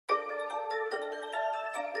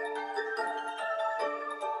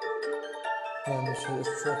Man, this shit is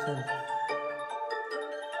trippin'.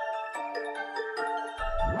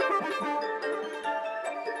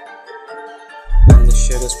 Man, this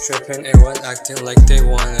shit is trippin'. Everyone acting like they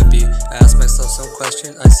wanna be. I asked myself some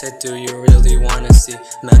question, I said, do you really wanna see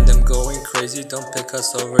Mandem going crazy? Don't pick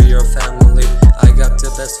us over your family. I got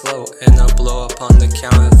the best flow and I'll blow up on the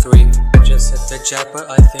count of 3. I just hit the jackpot,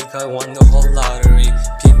 I think I won the whole lottery.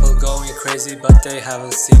 People going crazy but they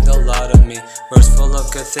haven't seen a lot of me. Verse full of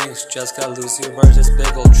good things, just got Lil Uzi Vert, this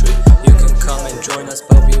big old tree. You can come and join us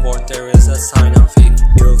but be warned there is a sign-on fee.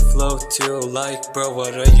 You flow too like, bro,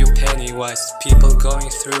 what are you, pennywise? People going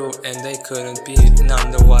through and they couldn't be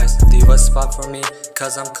none the wise. Leave a spot for me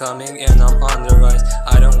cause I'm coming and I'm on the rise.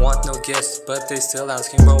 I don't want no gifts but they still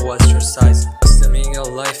asking, bro, what's your size? What's the meaning of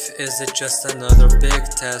life? Is it just another big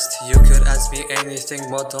test? You could ask me anything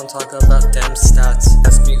but don't talk about them stats.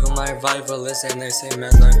 Ask me who my rival is and I say,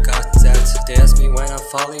 man, I got that. They ask me when I'm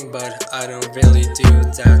falling but I don't really do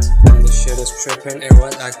that. And this shit is trippin',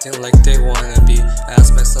 everyone acting like they wanna be. I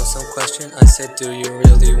asked myself some question, I said, do you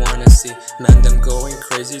really wanna see Mandem going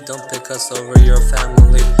crazy? Don't pick us over your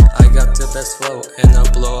family. I got the best flow and I'll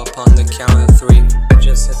blow up on the count of 3. I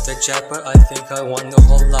just hit the jackpot, I think I won the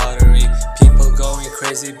whole lottery. People going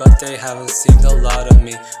crazy but they haven't seen a lot of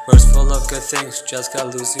me. Verse full of good things, just got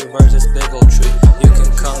Lil Uzi Vert, this big old tree. You can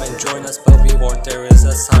come and join us but be warned there is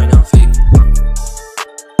a sign-on fee.